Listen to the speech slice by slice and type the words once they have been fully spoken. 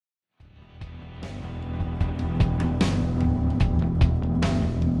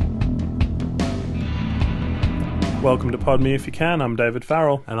Welcome to Pod Me If You Can. I'm David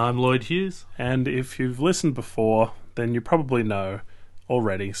Farrell. And I'm Lloyd Hughes. And if you've listened before, then you probably know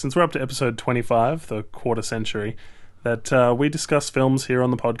already, since we're up to episode 25, the quarter century, that we discuss films here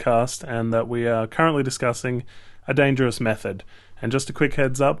on the podcast and that we are currently discussing A Dangerous Method. And just a quick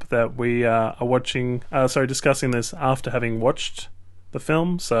heads up that we are discussing this after having watched the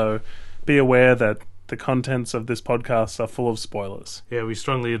film, so be aware that the contents of this podcast are full of spoilers. Yeah, we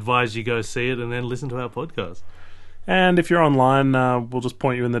strongly advise you go see it and then listen to our podcast. And if you're online, we'll just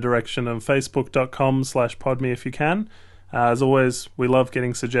point you in the direction of facebook.com/podmeifyoucan. As always, we love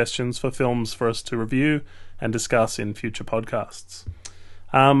getting suggestions for films for us to review and discuss in future podcasts.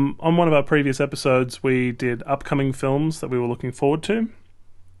 On one of our previous episodes, we did upcoming films that we were looking forward to.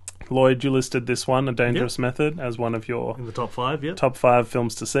 Lloyd, you listed this one, A Dangerous Method, as one of your in the top 5, yeah. Top 5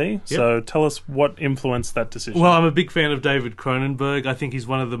 films to see. Yep. So tell us what influenced that decision. Well, I'm a big fan of David Cronenberg. I think he's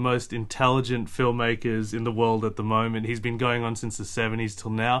one of the most intelligent filmmakers in the world at the moment. He's been going on since the 70s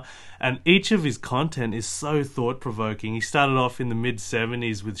till now, and each of his content is so thought-provoking. He started off in the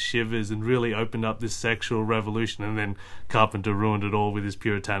mid-70s with Shivers and really opened up this sexual revolution, and then Carpenter ruined it all with his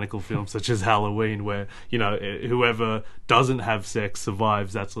puritanical films such as Halloween, where, you know, whoever doesn't have sex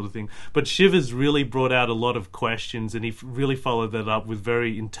survives, that sort of thing. But Shivers really brought out a lot of questions, and he really followed that up with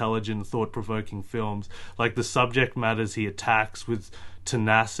very intelligent, thought-provoking films. Like the subject matters he attacks with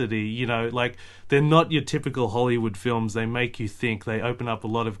tenacity, you know, like they're not your typical Hollywood films. They make you think, they open up a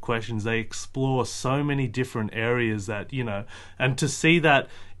lot of questions, they explore so many different areas that, you know, and to see that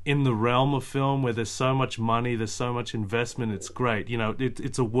in the realm of film where there's so much money, there's so much investment, it's great. You know,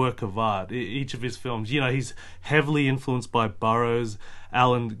 it's a work of art. Each of his films, you know, he's heavily influenced by Burroughs,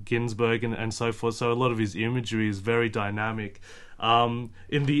 Allen Ginsberg, and so forth. So a lot of his imagery is very dynamic. In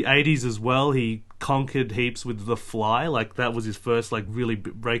the 80s as well, he conquered heaps with The Fly. Like, that was his first, like, really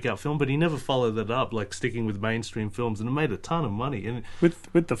breakout film, but he never followed that up, like, sticking with mainstream films, and it made a ton of money. And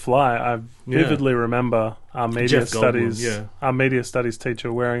With The Fly, I vividly remember our media studies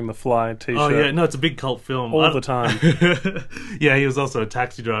teacher wearing The Fly t-shirt. Oh, yeah, no, it's a big cult film. All the time. Yeah, he was also a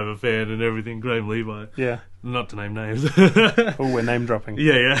Taxi Driver fan and everything, Graham Levi. Yeah. Not to name names. Oh, we're name dropping.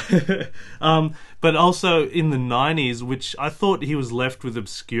 Yeah. But also in the 90s, which I thought he was left with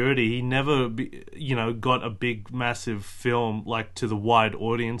obscurity. He never, got a big, massive film like to the wide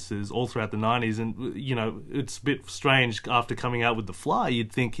audiences all throughout the 90s. And, you know, it's a bit strange after coming out with The Fly.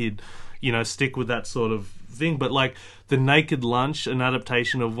 You'd think he'd, stick with that sort of thing. But like The Naked Lunch, an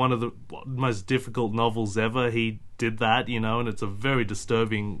adaptation of one of the most difficult novels ever, he did that, and it's a very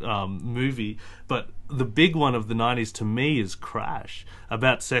disturbing movie. But the big one of the 90s to me is Crash,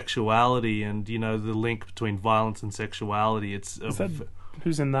 about sexuality and, the link between violence and sexuality.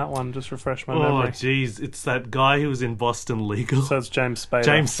 Who's in that one? Just refresh my memory. Oh, geez. It's that guy who was in Boston Legal. So it's James Spader.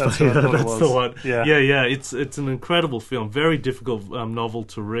 James Spader, that's the one. Yeah. It's an incredible film. Very difficult novel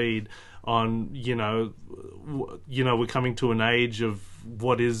to read on, we're coming to an age of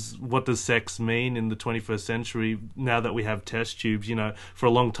what does sex mean in the 21st century now that we have test tubes. For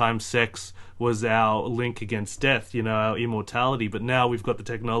a long time sex was our link against death, our immortality, but now we've got the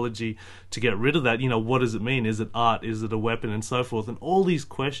technology to get rid of that. What does it mean? Is it art? Is it a weapon? And so forth. And all these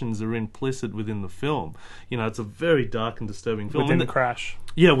questions are implicit within the film. It's a very dark and disturbing film. Within Crash.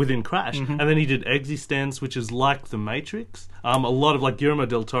 Yeah, within Crash. Mm-hmm. And then he did Existence, which is like The Matrix. A lot of, Guillermo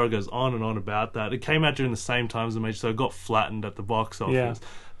del Toro goes on and on about that. It came out during the same time as The Matrix, so it got flattened at the box office. Yeah.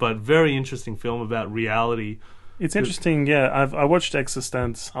 But very interesting film about reality. It's interesting, yeah. I watched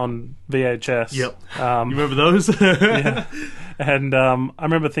Existence on VHS. Yep. You remember those? Yeah. And I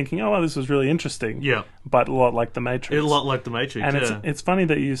remember thinking, oh, well, this was really interesting. Yeah. But a lot like The Matrix. A lot like The Matrix, and it's funny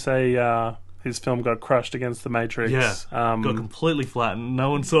that you say his film got crushed against The Matrix. Yeah, got completely flattened.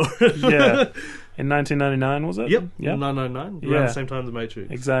 No one saw it. Yeah. In 1999, was it? Yep. Yeah. 1999. Around the same time as The Matrix.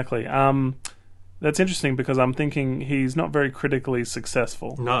 Exactly. That's interesting because I'm thinking he's not very critically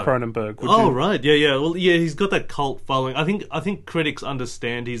successful. No. Cronenberg. Right. Yeah. Well, yeah, he's got that cult following. I think critics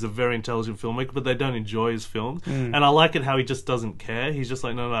understand he's a very intelligent filmmaker, but they don't enjoy his films. And I like it how he just doesn't care. He's just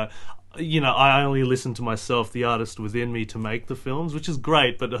like, no. I only listen to myself, the artist within me, to make the films, which is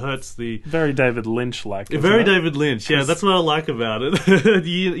great, but it hurts the... Very David Lynch-like, Very David Lynch, yeah, that's what I like about it.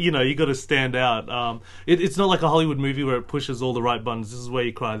 you got to stand out. It's not like a Hollywood movie where it pushes all the right buttons. This is where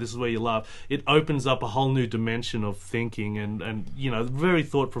you cry, this is where you laugh. It opens up a whole new dimension of thinking and very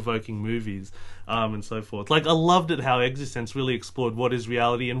thought-provoking movies. And so forth. Like, I loved it how Existence really explored what is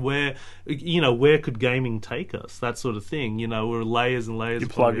reality and where could gaming take us, that sort of thing. We're layers and layers. You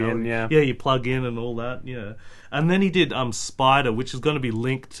plug in, yeah. Yeah, you plug in and all that, yeah. And then he did Spider, which is going to be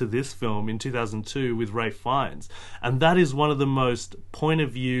linked to this film in 2002 with Ralph Fiennes. And that is one of the most point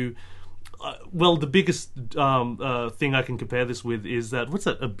of view well, the biggest thing I can compare this with is that, what's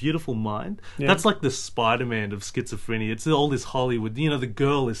that, A Beautiful Mind? Yeah. That's like the Spider-Man of schizophrenia. It's all this Hollywood. You know, the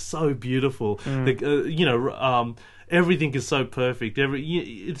girl is so beautiful. Everything is so perfect.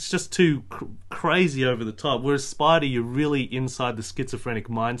 It's just too crazy over the top. Whereas Spider, you're really inside the schizophrenic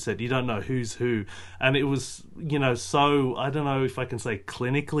mindset. You don't know who's who. And it was, so, I don't know if I can say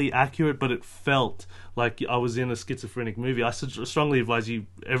clinically accurate, but it felt like I was in a schizophrenic movie. I strongly advise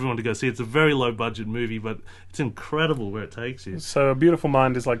everyone to go see it. It's a very low budget movie, but it's incredible where it takes you. So A Beautiful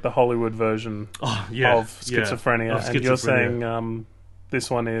Mind is like the Hollywood version of schizophrenia. And you're saying... this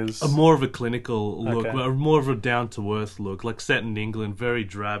one is more of a clinical look, Okay. more of a down-to-earth look, like set in England, very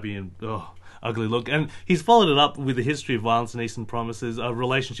drabby and ugly look. And he's followed it up with a history of violence and Eastern Promises, a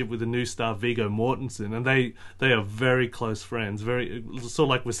relationship with the new star Viggo Mortensen, and they are very close friends. Very sort of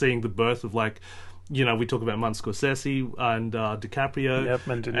like we're seeing the birth of we talk about Martin Scorsese and DiCaprio,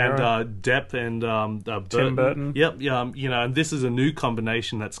 and De Niro. and Depp and Tim Burton. Yep, and this is a new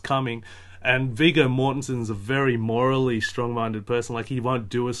combination that's coming. And Viggo Mortensen's a very morally strong-minded person. Like, he won't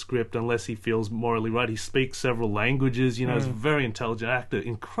do a script unless he feels morally right. He speaks several languages. He's a very intelligent actor,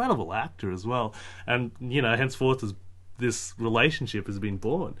 incredible actor as well. And, henceforth, this relationship has been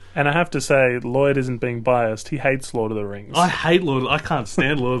born. And I have to say, Lloyd isn't being biased. He hates Lord of the Rings. I hate I can't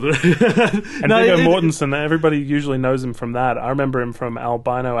stand Lord of the Rings. And Viggo Mortensen, everybody usually knows him from that. I remember him from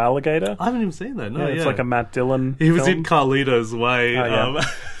Albino Alligator. I haven't even seen that. No, It's like a Matt Dillon He was film. in Carlito's Way. Oh, yeah.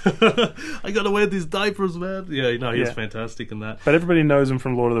 I gotta wear these diapers, man. Yeah, he was fantastic in that. But everybody knows him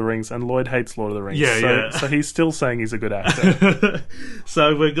from Lord of the Rings, and Lloyd hates Lord of the Rings. Yeah. So he's still saying he's a good actor.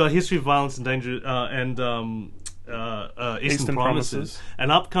 So we've got History of Violence and Danger and Eastern Promises.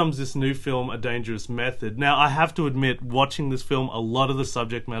 And up comes this new film, A Dangerous Method. Now, I have to admit, watching this film, a lot of the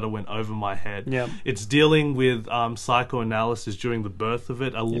subject matter went over my head. Yeah. It's dealing with psychoanalysis during the birth of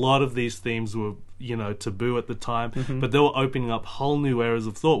it. A lot of these themes were taboo at the time, but they were opening up whole new areas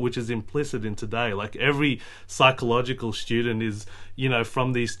of thought, which is implicit in today. Like, every psychological student is,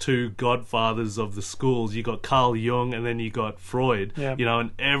 from these two godfathers of the schools. You got Carl Jung and then you got Freud,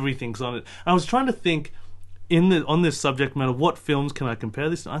 and everything's on it. I was trying to think, on this subject matter, what films can I compare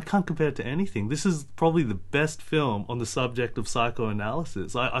this to? I can't compare it to anything. This is probably the best film on the subject of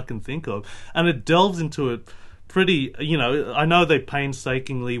psychoanalysis I can think of. And it delves into it pretty, I know they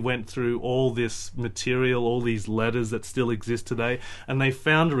painstakingly went through all this material, all these letters that still exist today, and they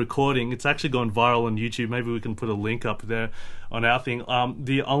found a recording. It's actually gone viral on YouTube. Maybe we can put a link up there on our thing.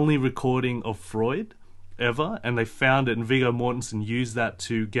 The only recording of Freud ever, and they found it, and Viggo Mortensen used that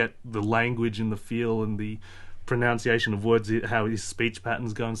to get the language and the feel and the pronunciation of words, how his speech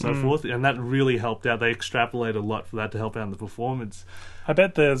patterns go and so forth, and that really helped out. They extrapolate a lot for that to help out in the performance. I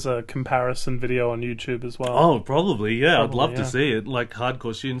bet there's a comparison video on YouTube as well. Oh, probably, yeah. I'd love to see it, like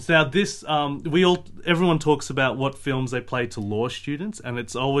hardcore students. Now, this, everyone talks about what films they play to law students, and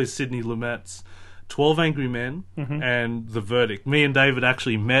it's always Sidney Lumet's 12 Angry Men and The Verdict. Me and David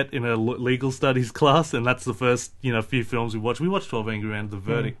actually met in a legal studies class, and that's the first, few films we watched. We watched 12 Angry Men and The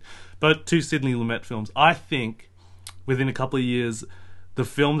Verdict. But two Sidney Lumet films. I think within a couple of years, the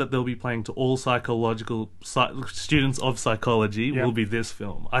film that they'll be playing to all students of psychology will be this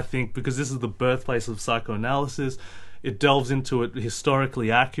film. I think because this is the birthplace of psychoanalysis. It delves into it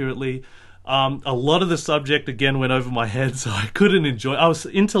historically accurately. A lot of the subject, again, went over my head, so I couldn't enjoy. I was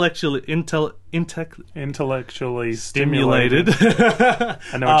intellectually stimulated. I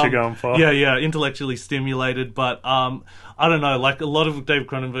know what you're going for. Yeah, intellectually stimulated, but I don't know. Like a lot of David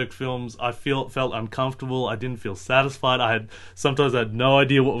Cronenberg films, I felt uncomfortable. I didn't feel satisfied. Sometimes I had no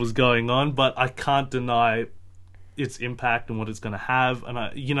idea what was going on, but I can't deny its impact and what it's going to have. And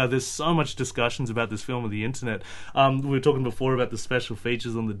there's so much discussions about this film on the internet. We were talking before about the special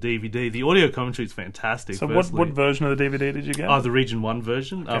features on the DVD. The audio commentary is fantastic. So what version of the DVD did you get? The Region 1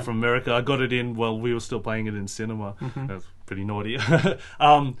 version from America. I got it in while we were still playing it in cinema. That's pretty naughty.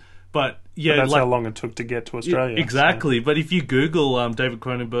 But yeah, that's how long it took to get to Australia. Exactly. So. But if you Google David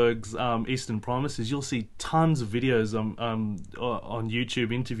Cronenberg's Eastern Promises, you'll see tons of videos on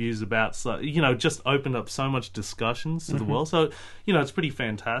YouTube, interviews about, just opened up so much discussions to the world. So, it's pretty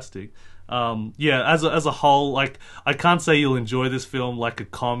fantastic. As a whole, like, I can't say you'll enjoy this film like a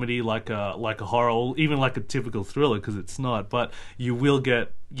comedy, like a horror, or even like a typical thriller, because it's not. But you will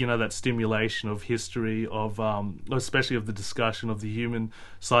get, that stimulation of history, of especially of the discussion of the human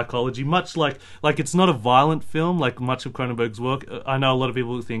psychology. Much like it's not a violent film like much of Cronenberg's work. I know a lot of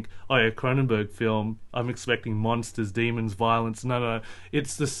people who think, oh yeah, Cronenberg film, I'm expecting monsters, demons, violence. No,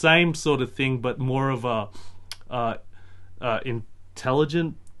 it's the same sort of thing, but more of a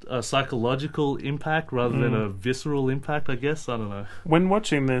intelligent a psychological impact rather than a visceral impact, I guess. I don't know. When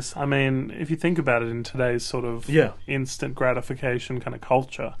watching this, I mean, if you think about it in today's sort of instant gratification kind of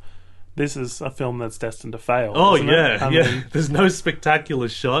culture, this is a film that's destined to fail. Oh, isn't yeah, it? I yeah. mean, There's no spectacular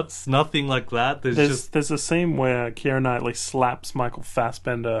shots, nothing like that. there's a scene where Keira Knightley slaps Michael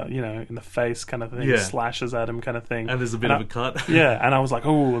Fassbender, in the face kind of thing, Yeah. slashes at him kind of thing. And there's a bit of a cut. Yeah, and I was like,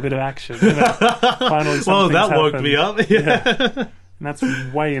 oh, a bit of action. Finally, Well, that woke happened. me up. Yeah. And that's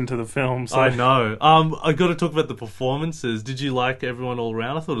way into the film. So. I know. I got to talk about the performances. Did you like everyone all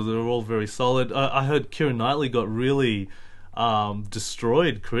around? I thought they were all very solid. I heard Keira Knightley got really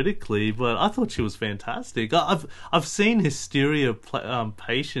destroyed critically, but I thought she was fantastic. I've seen Hysteria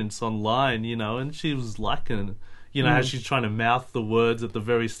patients online, and she was liking, how she's trying to mouth the words at the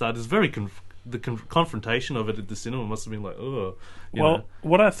very start. It's very the confrontation of it at the cinema must have been like, oh.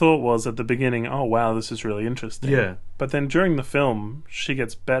 What I thought was at the beginning, oh wow, this is really interesting. Yeah. But then during the film, she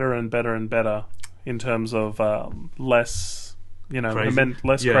gets better and better and better in terms of less, Crazy.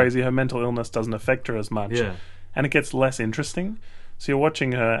 less crazy. Her mental illness doesn't affect her as much. Yeah. And it gets less interesting. So you're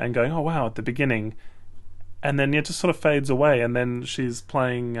watching her and going, oh wow, at the beginning. And then it just sort of fades away. And then she's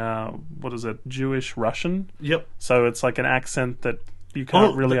playing, Jewish Russian? Yep. So it's like an accent that you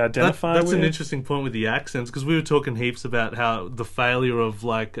can't really identify that's with. an interesting point with the accents, because we were talking heaps about how the failure of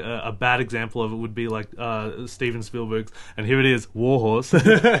like a bad example of it would be like Steven Spielberg's, and here it is, Warhorse.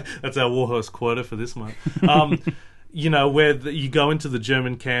 That's our Warhorse quota for this month. Where you go into the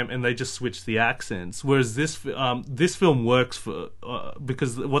German camp and they just switch the accents. Whereas this film works for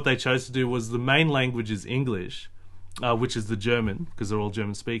because what they chose to do was the main language is English, which is the German, because they're all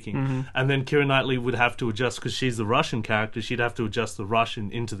German speaking. Mm-hmm. And then Keira Knightley would have to adjust, because she's the Russian character, she'd have to adjust the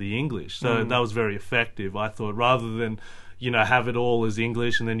Russian into the English. So that was very effective, I thought, rather than have it all as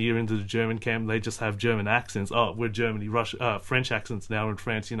English, and then you're into the German camp, they just have German accents. Oh, we're Germany, Russia, French accents now in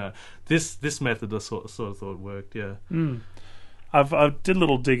France. This method I sort of thought worked. Yeah. I did a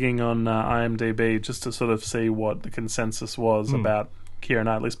little digging on IMDb just to sort of see what the consensus was about Keira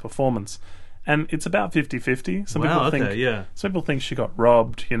Knightley's performance. And it's about 50-50. Some people think she got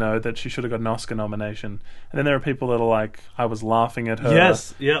robbed, that she should have got an Oscar nomination. And then there are people that are like, I was laughing at her.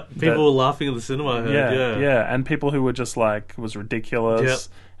 Yes, yep. People were laughing at the cinema, I heard. Yeah. And people who were just like, it was ridiculous.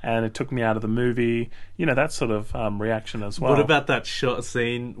 Yep. And it took me out of the movie. That sort of reaction as well. What about that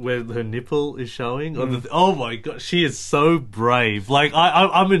scene where her nipple is showing? Oh my god, she is so brave. Like,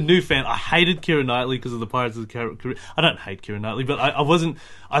 I'm a new fan. I hated Keira Knightley because of the Pirates of the Caribbean. I don't hate Keira Knightley, but I wasn't.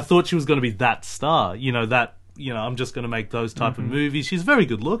 I thought she was going to be that star. I'm just going to make those type of movies. She's very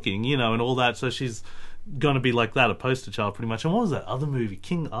good looking, and all that. So she's going to be like that, a poster child, pretty much. And what was that other movie?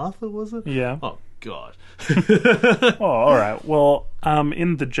 King Arthur, was it? Yeah. Oh god. Oh, all right. Well,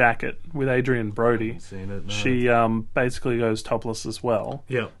 in The Jacket with Adrian Brody, Seen it, no. she basically goes topless as well.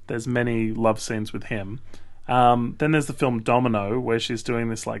 Yeah. There's many love scenes with him. Then there's the film Domino, where she's doing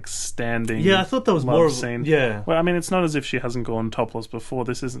this like standing. Yeah, I thought that was love more of scene. Yeah. Well, I mean, it's not as if she hasn't gone topless before.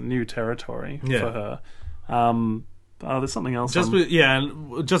 This isn't new territory for her. There's something else.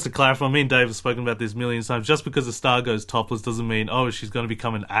 And just to clarify, me and Dave have spoken about this millions of times. Just because a star goes topless doesn't mean, she's going to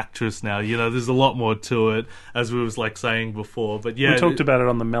become an actress now. There's a lot more to it, as we was like saying before. But yeah, we talked about it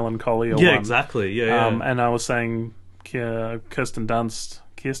on the Melancholia one. Yeah, exactly. Yeah. And I was saying Kirsten Dunst,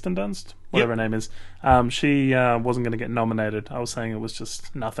 whatever her name is, she wasn't going to get nominated. I was saying it was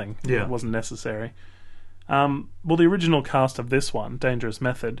just nothing. Yeah. It wasn't necessary. Well, the original cast of this one, Dangerous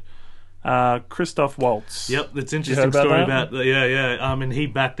Method, Christoph Waltz. Yep, that's an interesting story about and he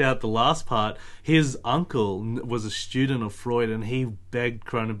backed out the last part. His uncle was a student of Freud, and he begged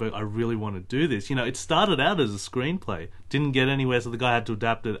Cronenberg, I really want to do this. It started out as a screenplay, didn't get anywhere, so the guy had to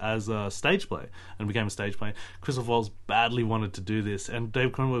adapt it as a stage play, and became a stage play. Christoph Waltz badly wanted to do this, and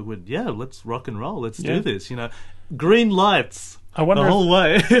Dave Cronenberg went, let's rock and roll, let's do this. Green lights. I wonder the whole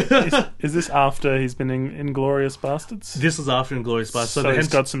way. Is this after he's been in Inglourious Bastards? This is after Inglourious Bastards. So he's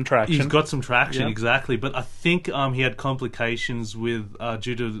got some traction. He's got some traction, yeah. Exactly. But I think he had complications with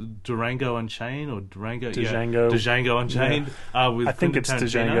due to Durango Unchained or Django Unchained. Yeah. With I think Quentin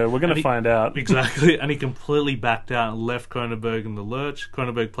it's Tarantino. Django. We're going to find out. Exactly. And he completely backed out and left Cronenberg in the lurch.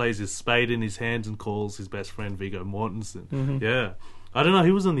 Cronenberg plays his spade in his hands and calls his best friend Viggo Mortensen. Mm-hmm. Yeah. I don't know.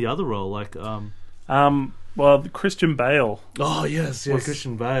 He was in the other role, like. Well, Christian Bale. Oh yes,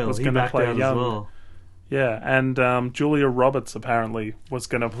 Christian Bale. Was he going to backed play out young. as well. Yeah, and Julia Roberts apparently was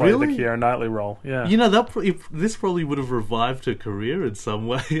going to play Really? the Keira Knightley role. Yeah, this probably would have revived her career in some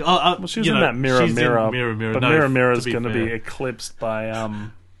way. Well, she was in that Mirror Mirror. Mirror Mirror. But No, Mirror Mirror is to be going to fair. be eclipsed by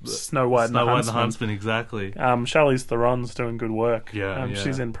Snow White and the Snow White and the Huntsman. Huntsman, exactly. Charlize Theron's doing good work. Yeah, yeah.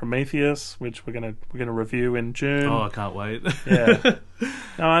 She's in Prometheus, which we're gonna review in June. Oh, I can't wait. Yeah.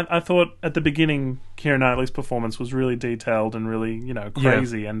 No, I thought at the beginning Keira Knightley's performance was really detailed and really,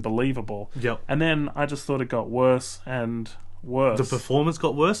 crazy and believable. Yep. And then I just thought it got worse and worse. The performance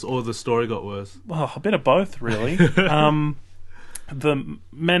got worse, or the story got worse? Well, a bit of both, really. The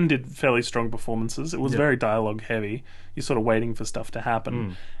men did fairly strong performances. It was very dialogue heavy. You're sort of waiting for stuff to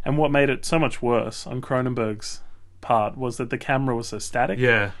happen. And what made it so much worse on Cronenberg's part was that the camera was so static.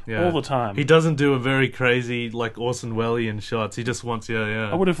 Yeah. All the time. He doesn't do a very crazy, like, Orson Welles shots. He just wants,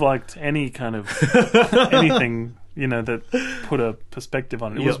 I would have liked any kind of anything, that put a perspective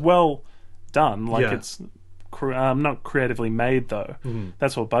on it. It was well done. Like, it's not creatively made, though.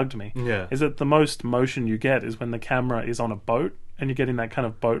 That's what bugged me. Yeah. Is that the most motion you get is when the camera is on a boat and you're getting that kind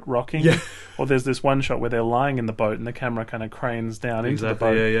of boat rocking. Yeah. Or there's this one shot where they're lying in the boat and the camera kind of cranes down into the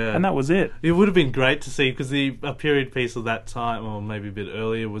boat. Yeah. And that was it. It would have been great to see, because a period piece of that time, or maybe a bit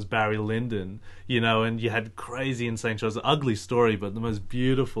earlier, was Barry Lyndon, and you had crazy, insane shots. An ugly story, but the most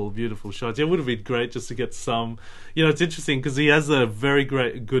beautiful, beautiful shots. It would have been great just to get some... it's interesting, because he has a very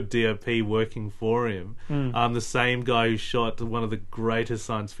good DOP working for him. The same guy who shot one of the greatest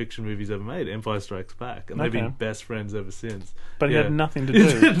science fiction movies ever made, Empire Strikes Back. And they've been best friends ever since. But he had nothing to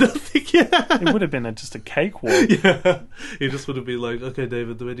do. Nothing, yeah. It would have been just a cakewalk. Yeah. He just would have been like, okay,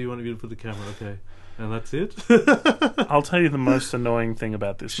 David, where do you want me to put the camera? Okay. And that's it. I'll tell you the most annoying thing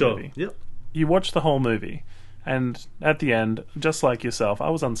about this movie. Yep. You watch the whole movie, and at the end, just like yourself, I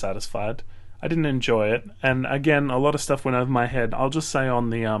was unsatisfied. I didn't enjoy it, and again, a lot of stuff went over my head. I'll just say on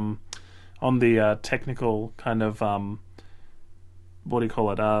the technical kind of what do you call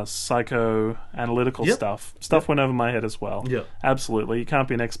it? Psychoanalytical stuff went over my head as well. Yeah, absolutely. You can't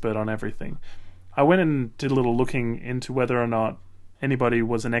be an expert on everything. I went and did a little looking into whether or not anybody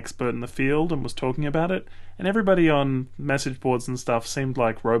was an expert in the field and was talking about it, and everybody on message boards and stuff seemed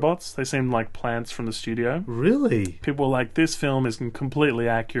like robots. They seemed like plants from the studio. Really? People were like, this film is completely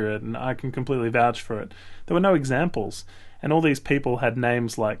accurate and I can completely vouch for it. There were no examples, and all these people had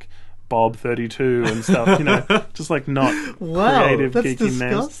names like Bob 32 and stuff, just like not creative, that's geeky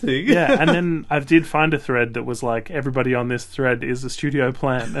disgusting. names. Yeah, and then I did find a thread that was like, everybody on this thread is a studio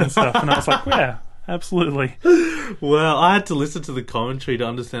plant and stuff, and I was like, yeah, absolutely. Well, I had to listen to the commentary to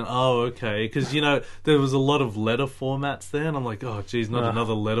understand, okay, because, there was a lot of letter formats there, and I'm like, oh, geez, not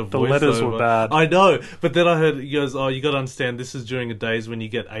another letter voiceover. The letters were bad. I know, but then I heard, he goes, you got to understand, this is during the days when you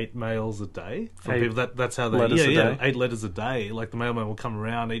get 8 mails a day from people. That's how they... letters a day. 8 letters a day. Like, the mailman will come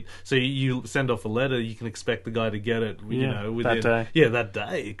around, so you send off a letter, you can expect the guy to get it, within... that day. Yeah, that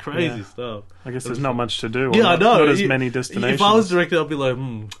day. Crazy stuff. I guess there's not much to do. Yeah, I know. Not as many destinations. If I was directed, I'd be like,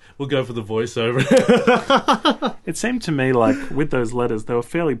 we'll go for the voiceover. It seemed to me like with those letters, they were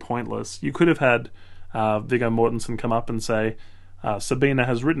fairly pointless. You could have had Viggo Mortensen come up and say, Sabina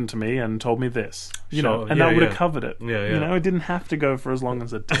has written to me and told me this, that would have covered it. Yeah. It didn't have to go for as long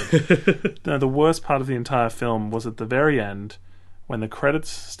as it did. No, the worst part of the entire film was at the very end, when the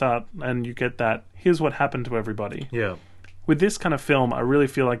credits start and you get that, here's what happened to everybody. Yeah. With this kind of film, I really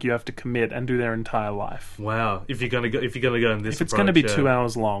feel like you have to commit and do their entire life. Wow! If you're gonna go in this, if it's going to be 2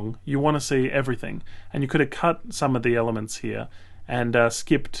 hours long, you want to see everything, and you could have cut some of the elements here and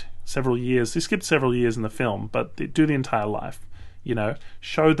skipped several years. You skipped several years in the film, but do the entire life.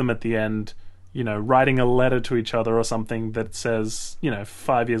 Show them at the end. Writing a letter to each other or something that says,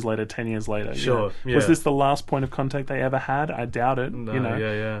 5 years later, 10 years later. Sure. Yeah. Was this the last point of contact they ever had? I doubt it. No,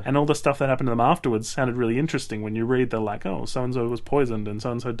 Yeah. And all the stuff that happened to them afterwards sounded really interesting. When you read, they're like, oh, so-and-so was poisoned and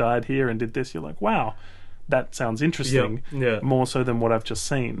so-and-so died here and did this. You're like, wow, that sounds interesting. Yeah. More so than what I've just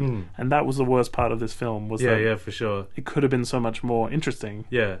seen. And that was the worst part of this film. Was that for sure. It could have been so much more interesting.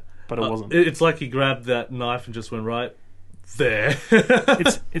 Yeah. But it wasn't. It's like he grabbed that knife and just went right there.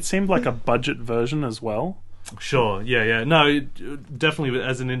 It seemed like a budget version as well. Sure, yeah. No, definitely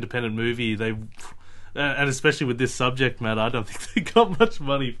as an independent movie, they, and especially with this subject matter, I don't think they got much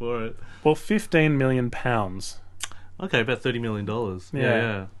money for it. Well, £15 million. Okay, about $30 million.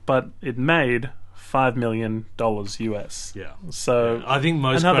 Yeah. But it made $5 million US. Yeah. So I think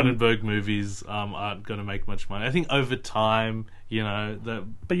most Cronenberg movies aren't going to make much money. I think over time,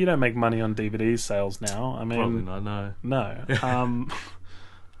 But you don't make money on DVD sales now. I mean, probably not. No.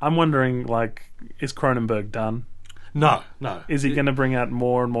 I'm wondering, is Cronenberg done? No. Is he going to bring out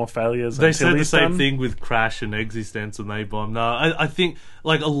more and more failures? They until said the he's same done? thing with Crash and Existence and they bombed. No, I think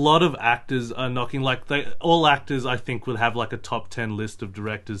like a lot of actors are knocking, like all actors I think will have like a top 10 list of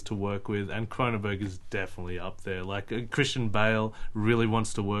directors to work with, and Cronenberg is definitely up there. Like Christian Bale really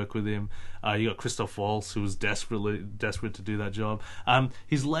wants to work with him. You got Christoph Waltz, who was desperate to do that job.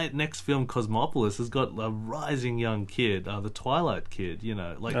 His next film, Cosmopolis, has got a rising young kid, the Twilight kid. You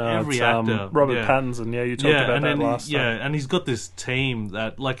know, like every actor. Robert Pattinson. Yeah, you talked about and that then, last time. Yeah, and he's got this team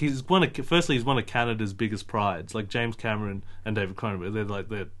that, like, he's one of Canada's biggest prides. Like James Cameron and David Cronenberg,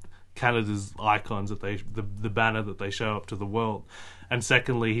 they're Canada's icons that the banner that they show up to the world. And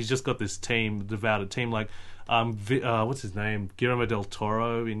secondly, he's just got this team, devoted team, like what's his name, Guillermo del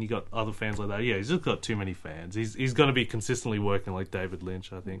Toro, and you got other fans like that. Yeah, he's just got too many fans. He's going to be consistently working like David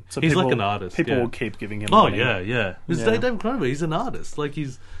Lynch, I think. So he's people, like an artist. People yeah. will keep giving him Oh money. yeah. David Cronenberg, he's an artist. Like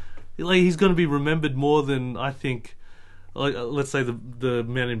he's going to be remembered more than, I think, like let's say the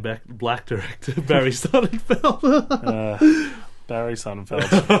Men in Black director Barry Sonnenfeld. Barry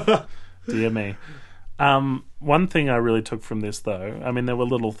Sonnenfeld. Dear me. One thing I really took from this, though, I mean, there were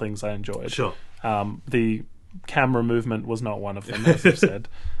little things I enjoyed. Sure. The camera movement was not one of them, as I've said.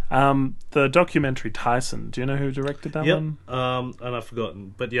 The documentary Tyson, do you know who directed that one? And I've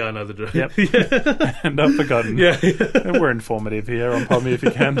forgotten. But yeah, I know the director. Yep. Yeah. And I've forgotten. Yeah. We're informative here on Pod Me If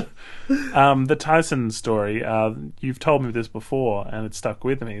You Can. The Tyson story, you've told me this before, and it stuck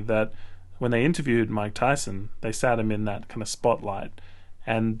with me, that when they interviewed Mike Tyson, they sat him in that kind of spotlight,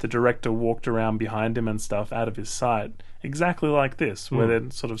 and the director walked around behind him and stuff out of his sight, exactly like this, where they're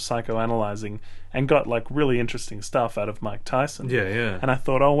sort of psychoanalyzing, and got like really interesting stuff out of Mike Tyson. Yeah. And I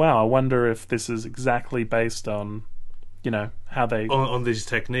thought, oh wow, I wonder if this is exactly based on, you know, how they on these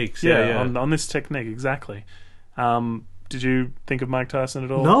techniques. Yeah. on this technique, exactly. Did you think of Mike Tyson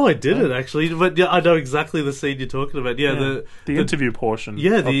at all? No, I didn't actually, but yeah, I know exactly the scene you're talking about. Yeah, the interview portion.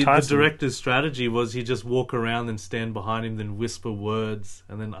 Yeah, of the Tyson. director's strategy was he just walk around and stand behind him, then whisper words,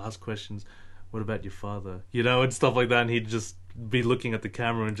 and then ask questions. What about your father? You know, and stuff like that. And he'd just be looking at the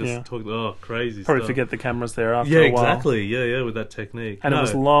camera and just talk. Oh, crazy! Probably stuff. forget the cameras there after Yeah, a while. exactly. Yeah, with that technique. And it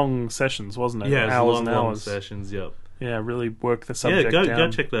was long sessions, wasn't it? Yeah, it was hours long and hours. sessions. Yep. Yeah, really work the subject Yeah, down.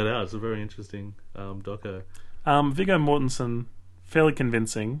 go check that out. It's a very interesting doco. Viggo Mortensen, fairly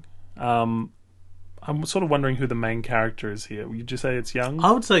convincing. I'm sort of wondering who the main character is here. Would you say it's Young?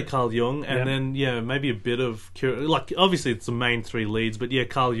 I would say Carl Jung, and then maybe a bit of like obviously it's the main three leads, but yeah,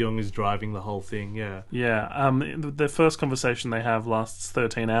 Carl Jung is driving the whole thing. Yeah. The first conversation they have lasts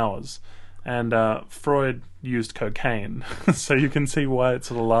 13 hours, and Freud used cocaine, so you can see why it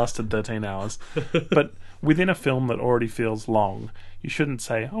sort of lasted 13 hours. But within a film that already feels long, you shouldn't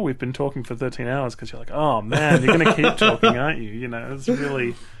say, "Oh, we've been talking for 13 hours," because you're like, "Oh man, you're going to keep talking, aren't you?" You know, it's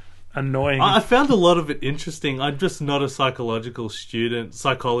really annoying. I found a lot of it interesting. I'm just not a psychology student,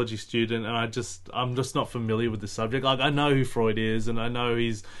 and I'm just not familiar with the subject. Like, I know who Freud is, and I know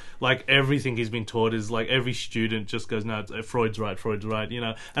he's like everything he's been taught is like every student just goes, "No, Freud's right," you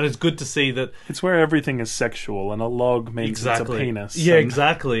know. And it's good to see that it's where everything is sexual, and a log means it's a penis. Yeah,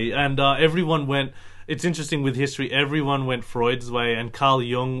 exactly. And everyone went. It's interesting with history. Everyone went Freud's way, and Carl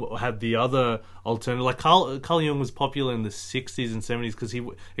Jung had the other alternative. Like Carl Jung was popular in the 60s and 70s because he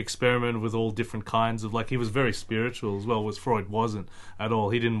experimented with all different kinds of, like, he was very spiritual as well, whereas Freud wasn't at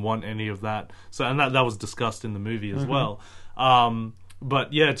all. He didn't want any of that. So, and that was discussed in the movie as well.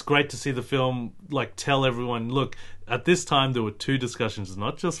 But yeah, it's great to see the film like tell everyone, look, at this time there were two discussions,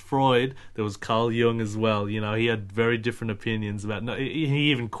 not just Freud, there was Carl Jung as well. You know, he had very different opinions about.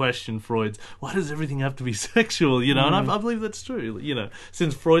 He even questioned Freud's, why does everything have to be sexual? You know, and I believe that's true. You know,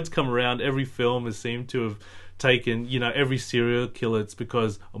 since Freud's come around, every film has seemed to have taken, you know, every serial killer, it's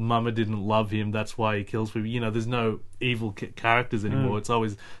because Mama didn't love him, that's why he kills people. You know, there's no evil characters anymore. It's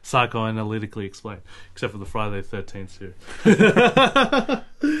always psychoanalytically explained, except for the Friday the 13th series.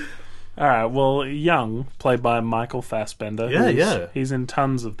 All right, well, Young, played by Michael Fassbender. Yeah. He's in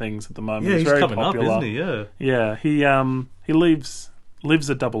tons of things at the moment. Yeah, he's very coming popular. up, isn't he? Yeah. Yeah, he lives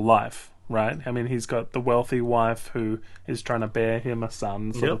a double life, right? I mean, he's got the wealthy wife who is trying to bear him a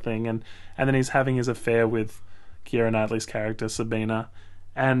son, sort of thing, and then he's having his affair with Keira Knightley's character, Sabina,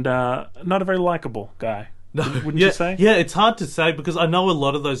 and not a very likable guy. No, wouldn't you say? Yeah, it's hard to say because I know a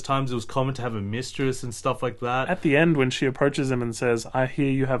lot of those times it was common to have a mistress and stuff like that. At the end, when she approaches him and says, "I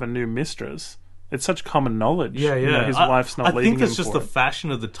hear you have a new mistress," it's such common knowledge. Yeah. You know, his wife's not leaving him. I think that's just for the it. fashion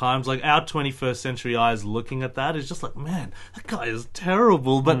of the times. Like, our 21st century eyes looking at that is just like, man, that guy is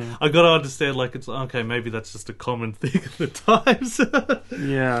terrible. But I got to understand, like, it's okay, maybe that's just a common thing at the times.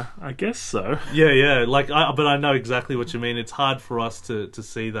 Yeah, I guess so. Yeah. Like, but I know exactly what you mean. It's hard for us to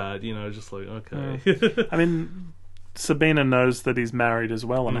see that, you know, just like, okay. I mean, Sabina knows that he's married as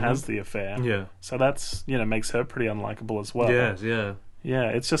well and Mhm. has the affair. Yeah. So that's, makes her pretty unlikable as well. Yeah. Yeah,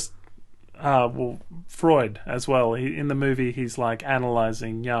 it's just, well, Freud as well. In the movie, he's like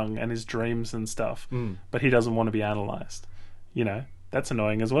analysing Jung and his dreams and stuff, but he doesn't want to be analysed. That's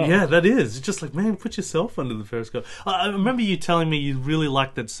annoying as well. Yeah, that is. It's just like, man, put yourself under the periscope. I remember you telling me you really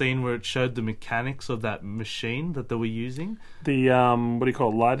liked that scene where it showed the mechanics of that machine that they were using. The, what do you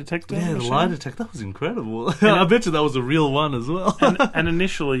call it, lie detector? Yeah, the machine? lie detector. That was incredible. I bet you that was a real one as well. and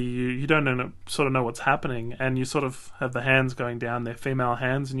initially, you don't sort of know what's happening, and you sort of have the hands going down, they're female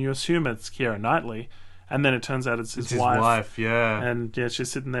hands, and you assume it's Keira Knightley. And then it turns out it's his wife. Yeah. And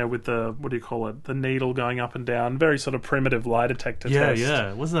she's sitting there with the, what do you call it, the needle going up and down. Very sort of primitive lie detector test.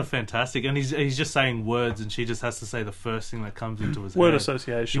 Yeah. Wasn't that fantastic? And he's just saying words, and she just has to say the first thing that comes into his Word head.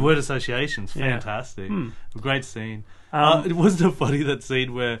 association. Word association's Yeah. fantastic. A great scene. Um, It wasn't funny, that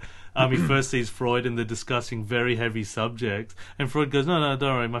scene where he first sees Freud and they're discussing very heavy subjects, and Freud goes, no,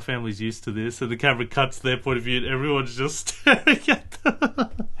 don't worry, my family's used to this, and the camera cuts their point of view and everyone's just staring at them.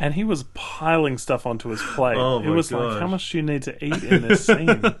 And he was piling stuff onto his plate. Oh It my was gosh. like, how much do you need to eat in this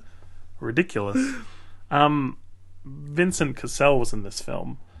scene? Ridiculous. Vincent Cassel was in this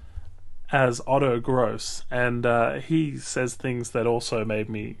film as Otto Gross, and he says things that also made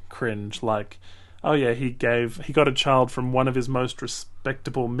me cringe, like, oh yeah, he got a child from one of his most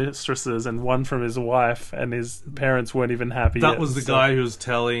respectable mistresses and one from his wife, and his parents weren't even happy. That yet, was the so- guy who was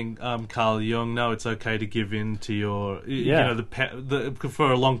telling Carl Jung, no, it's okay to give in to your, Yeah.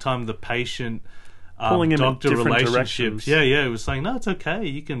 for a long time, the patient Pulling him in doctor different relationships. directions. Yeah, it was saying, no, it's okay.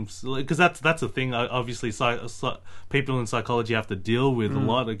 You can, because that's a thing. Obviously, people in psychology have to deal with a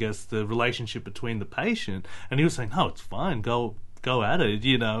lot. I guess the relationship between the patient, and he was saying, no, it's fine. Go at it.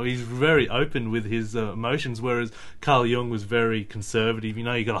 He's very open with his emotions, whereas Carl Jung was very conservative. You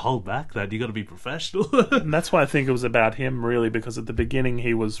got to hold back that. You got to be professional. And that's why I think it was about him, really, because at the beginning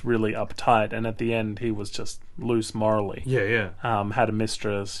he was really uptight, and at the end he was just loose morally. Yeah. Had a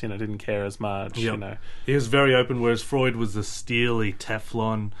mistress, didn't care as much. Yep. He was very open, whereas Freud was the steely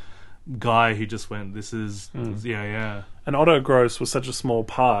Teflon guy who just went, this is, yeah. And Otto Gross was such a small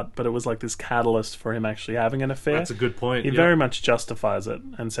part, but it was like this catalyst for him actually having an affair. That's a good point. He Yep. very much justifies it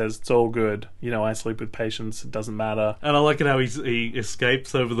and says, it's all good. I sleep with patients, it doesn't matter. And I like it how he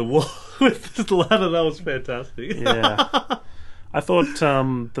escapes over the wall with his ladder. That was fantastic. Yeah. I thought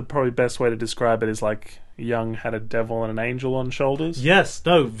the probably best way to describe it is like Jung had a devil and an angel on shoulders. Yes,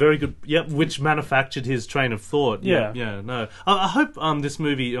 no, very good. Yep, which manufactured his train of thought. Yeah. No. I hope this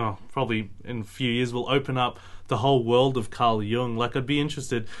movie, probably in a few years, will open up the whole world of Carl Jung. Like, I'd be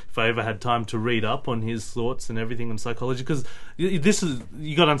interested if I ever had time to read up on his thoughts and everything in psychology, because this is,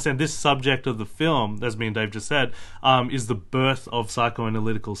 you got to understand, this subject of the film, as me and Dave just said, is the birth of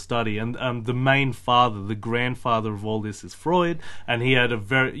psychoanalytical study, and the main father, the grandfather of all this is Freud, and he had a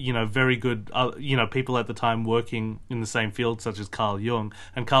very good people at the time working in the same field, such as Carl Jung,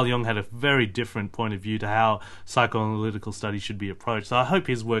 and Carl Jung had a very different point of view to how psychoanalytical study should be approached. So I hope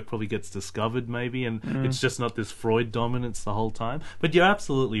his work probably gets discovered, maybe, and it's just not this Freud dominance the whole time. But you're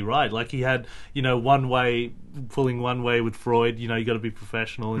absolutely right. Like, he had, one way, pulling one way with Freud, you got to be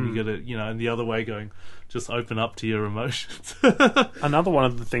professional, and you got to, and the other way going, just open up to your emotions. Another one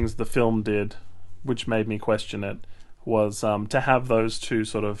of the things the film did, which made me question it, was to have those two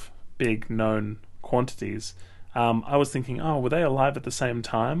sort of big known quantities. I was thinking, were they alive at the same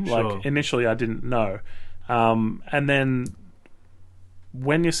time? Sure. Like, initially I didn't know. And then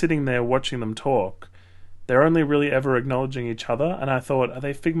when you're sitting there watching them talk, they're only really ever acknowledging each other, and I thought, are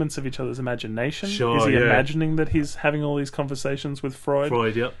they figments of each other's imagination? Sure, Is he yeah. imagining that he's having all these conversations with Freud?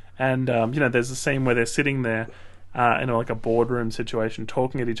 Freud, yep. And there's a scene where they're sitting there in like a boardroom situation,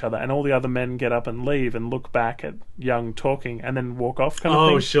 talking at each other, and all the other men get up and leave and look back at Jung talking, and then walk off, kind of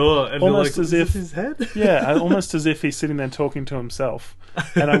thing. Oh, sure. And Almost like, as is if- this his head? Yeah, almost as if he's sitting there talking to himself.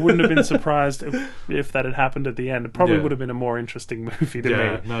 And I wouldn't have been surprised if that had happened at the end. It probably Yeah. would have been a more interesting movie to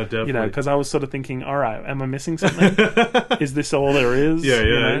Yeah, me. no, definitely. Because I was sort of thinking, all right, am I missing something? Is this all there is?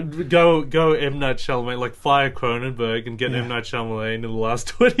 Yeah. Go M. Night Shyamalan, like fire Cronenberg and get M. Night Shyamalan in the last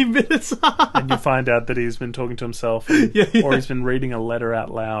 20 minutes. And you find out that he's been talking to himself, and, or he's been reading a letter out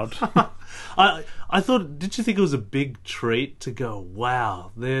loud. I thought, did you think it was a big treat to go,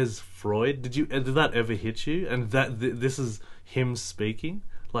 wow, there's Freud? Did that ever hit you? And this is him speaking?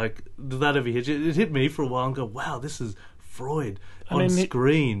 Like, did that ever hit you? It hit me for a while and go, wow, this is Freud on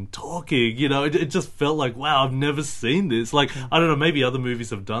screen talking. It just felt like, wow, I've never seen this. Like, I don't know, maybe other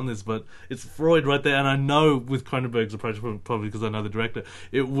movies have done this, but it's Freud right there. And I know with Cronenberg's approach, probably because I know the director,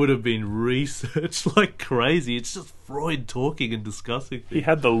 it would have been researched like crazy. It's just Freud talking and discussing things. He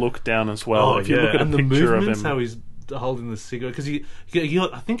had the look down as well. Oh, if you look at a and the picture of movements, him, how he's holding the cigarette because he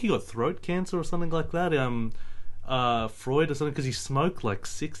got, I think he got throat cancer or something like that. Freud or something because he smoked like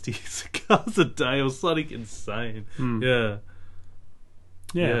 60 cigars a day or something insane. Yeah.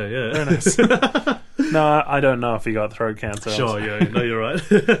 Very nice. No, I don't know if he got throat cancer. Sure, yeah, no, you're right.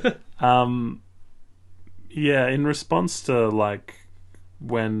 Yeah, in response to like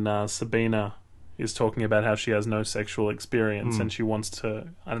when Sabina is talking about how she has no sexual experience and she wants to,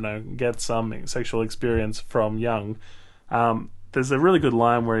 I don't know, get some sexual experience from young. There's a really good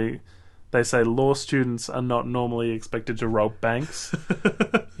line where they say law students are not normally expected to rob banks.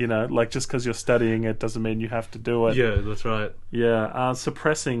 You know, like just because you're studying it doesn't mean you have to do it. Yeah, that's right. Yeah,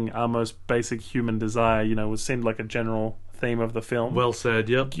 suppressing our most basic human desire, you know, was seemed like a general theme of the film. Well said,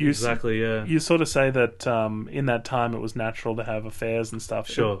 yep, exactly, yeah. You sort of say that in that time it was natural to have affairs and stuff.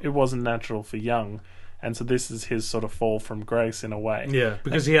 Sure. It wasn't natural for Young. And so this is his sort of fall from grace in a way. Yeah,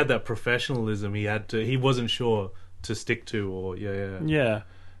 because he had that professionalism he wasn't sure to stick to, or Yeah.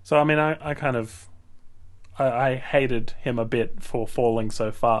 So, I mean, I kind of... I hated him a bit for falling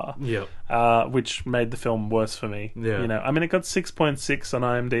so far. Yeah. Which made the film worse for me. Yeah. You know, I mean, it got 6.6 on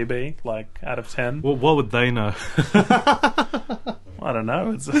IMDb, like, out of 10. Well, what would they know? I don't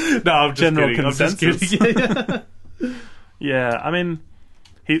know. It's no, I'm just general kidding. consensus. I'm just kidding. Yeah, I mean...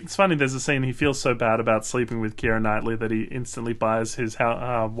 It's funny, there's a scene, he feels so bad about sleeping with Keira Knightley that he instantly buys his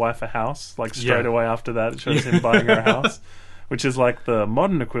wife a house. Like, straight away after that, it shows him buying her a house. Which is like the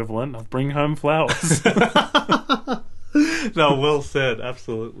modern equivalent of bring home flowers. No, well said,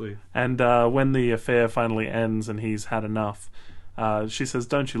 absolutely. And when the affair finally ends and he's had enough, she says,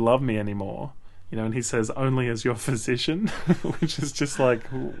 "Don't you love me anymore?" You know, and he says, "Only as your physician," which is just like,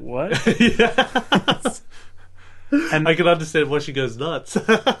 what? And I can understand why she goes nuts.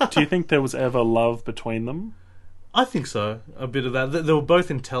 Do you think there was ever love between them? I think so. A bit of that. They were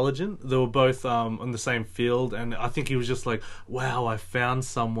both intelligent. They were both on the same field, and I think he was just like, "Wow, I found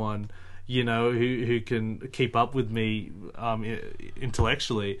someone, you know, who can keep up with me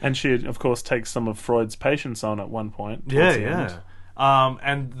intellectually." And she, of course, takes some of Freud's patience on at one point. Yeah.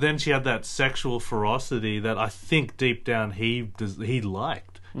 And then she had that sexual ferocity that I think deep down he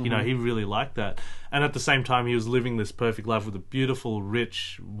liked. You know, he really liked that. And at the same time, he was living this perfect life with a beautiful,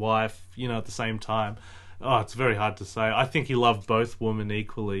 rich wife, you know, at the same time. Oh, it's very hard to say. I think he loved both women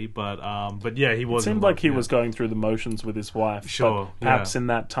equally, but yeah, he was. It seemed like he was going through the motions with his wife. Sure. But perhaps in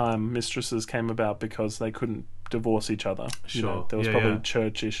that time, mistresses came about because they couldn't divorce each other. Sure. You know, there was probably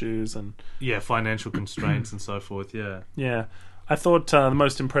church issues and... Yeah, financial constraints and so forth, yeah. Yeah. I thought the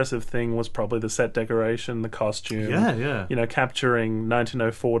most impressive thing was probably the set decoration, the costume. Yeah. You know, capturing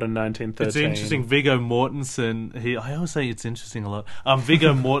 1904 to 1913. It's interesting. Viggo Mortensen. I always say it's interesting a lot.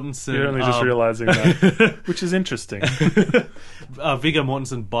 Viggo Mortensen. You're only just realizing that, which is interesting. Viggo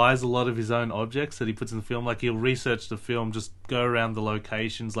Mortensen buys a lot of his own objects that he puts in the film. Like, he'll research the film, just go around the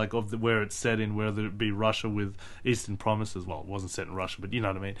locations, like where it's set in, whether it be Russia with Eastern Promises. Well, it wasn't set in Russia, but you know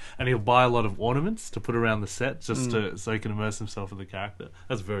what I mean. And he'll buy a lot of ornaments to put around the set, just so he can immerse himself in the character.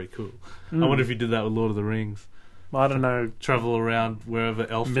 That's very cool. I wonder if he did that with Lord of the Rings. I don't know. Travel around wherever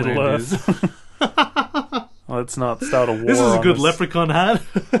Elfland Middle Earth. Let's not start a war. This is a good leprechaun hat.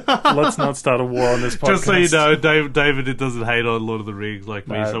 Let's not start a war on this podcast. Just so you know, David it doesn't hate on Lord of the Rings like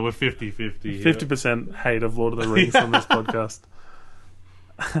me, so we're 50-50. 50% hate of Lord of the Rings on this podcast.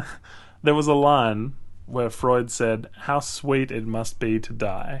 There was a line where Freud said, "How sweet it must be to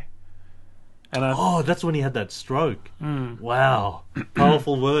die." And that's when he had that stroke. Wow.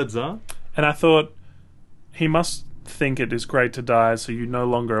 Powerful words, huh? And I thought, he must think it is great to die so you no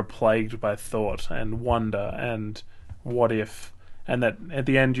longer are plagued by thought and wonder and what if, and that at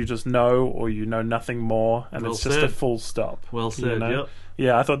the end you just know, or you know nothing more, and it's just a full stop. Well said, you know? yep.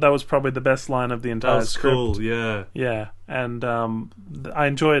 Yeah, I thought that was probably the best line of the entire script. That was cool, yeah. Yeah, and I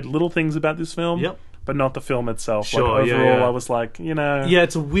enjoyed little things about this film. Yep. But not the film itself. Sure, like, overall, I was like, you know... Yeah,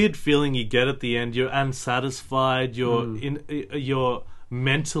 it's a weird feeling you get at the end. You're unsatisfied. You're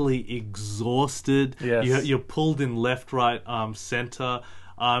mentally exhausted. Yes. You're pulled in left, right, center.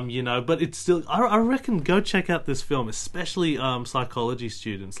 You know, but it's still... I reckon go check out this film, especially psychology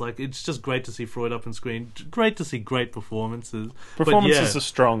students. Like, it's just great to see Freud up on screen. Great to see great performances. Performances are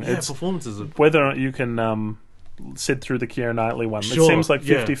strong. Yeah, performances are... Whether or not you can... sit through the Keira Knightley one. Sure, it seems like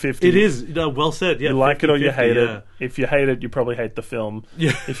 50-50. It is. Well said. Yeah, you like it or you hate yeah. it. If you hate it, you probably hate the film.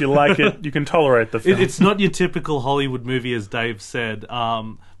 Yeah. If you like it, you can tolerate the film. It's not your typical Hollywood movie, as Dave said,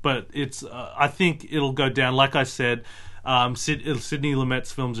 but it's. I think it'll go down. Like I said, Sidney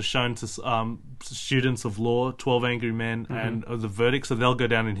Lumet's films are shown to students of law, 12 Angry Men, and The Verdict, so they'll go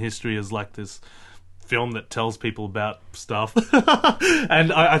down in history as like this film that tells people about stuff.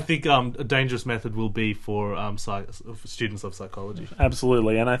 And I think A Dangerous Method will be for students of psychology.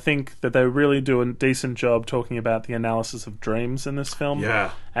 Absolutely, and I think that they really do a decent job talking about the analysis of dreams in this film.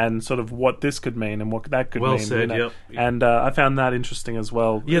 Yeah. And sort of what this could mean and what that could Well mean. said, yep. And I found that interesting as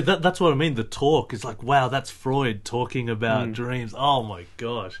well. Yeah, that's what I mean. The talk is like, wow, that's Freud talking about dreams. Oh my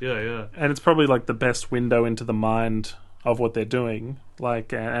gosh, yeah. And it's probably like the best window into the mind of what they're doing,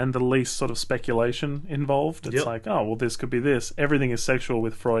 like, and the least sort of speculation involved. It's like, oh, well, this could be this. Everything is sexual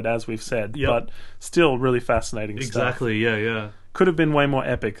with Freud, as we've said, but still really fascinating stuff. Exactly, yeah. Could have been way more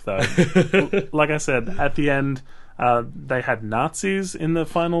epic, though. Like I said, at the end, they had Nazis in the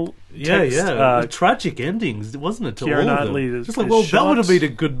final text. Yeah. Tragic endings, wasn't it? To Keira all Knightley of them. is Just like, well, shot. that would have been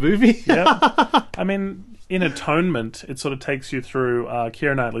a good movie. Yeah. I mean, in Atonement, it sort of takes you through,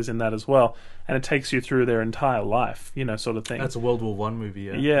 Keira Knightley's in that as well, and it takes you through their entire life, sort of thing. That's a World War One movie,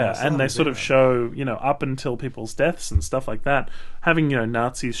 yeah. Yeah, and they sort of show, up until people's deaths and stuff like that. Having,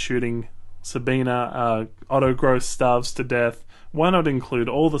 Nazis shooting Sabina, Otto Gross starves to death. Why not include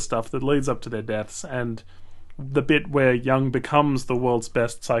all the stuff that leads up to their deaths and the bit where Jung becomes the world's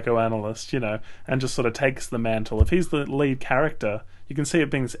best psychoanalyst, and just sort of takes the mantle. If he's the lead character, you can see it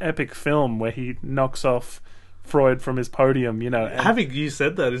being this epic film where he knocks off Freud from his podium, and having you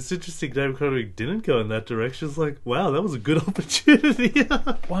said that, it's interesting David Cronenberg didn't go in that direction. It's like, wow, that was a good opportunity.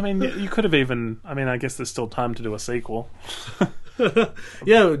 Well, I mean, you could have I guess there's still time to do a sequel.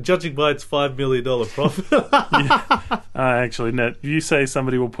 Yeah, judging by its $5 million profit. Actually, no, you say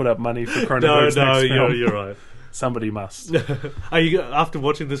somebody will put up money for Cronenberg's next film. You're right. Somebody must. Are you, after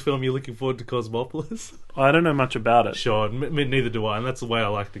watching this film, you're looking forward to Cosmopolis? I don't know much about it. Sure, neither do I, and that's the way I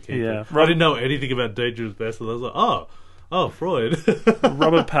like to keep it. Yeah. I didn't know anything about Dangerous Bastard. I was like, oh, Freud.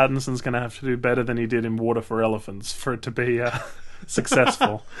 Robert Pattinson's going to have to do better than he did in Water for Elephants for it to be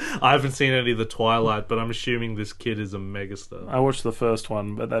successful. I haven't seen any of the Twilight, but I'm assuming this kid is a megastar. I watched the first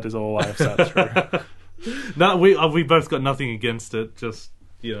one, but that is all I've sat through. No, we both got nothing against it. Just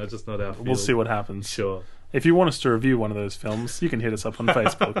not our field. We'll see what happens. Sure. If you want us to review one of those films, you can hit us up on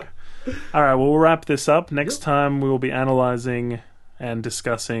Facebook. All right, we'll wrap this up. Next time we will be analysing and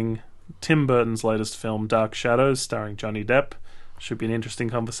discussing Tim Burton's latest film, Dark Shadows, starring Johnny Depp. Should be an interesting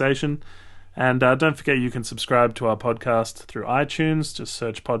conversation. And don't forget you can subscribe to our podcast through iTunes. Just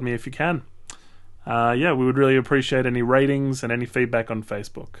search Pod Me if you can. We would really appreciate any ratings and any feedback on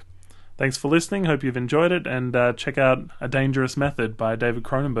Facebook. Thanks for listening. Hope you've enjoyed it. And check out A Dangerous Method by David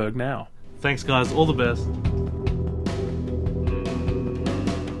Cronenberg now. Thanks, guys. All the best.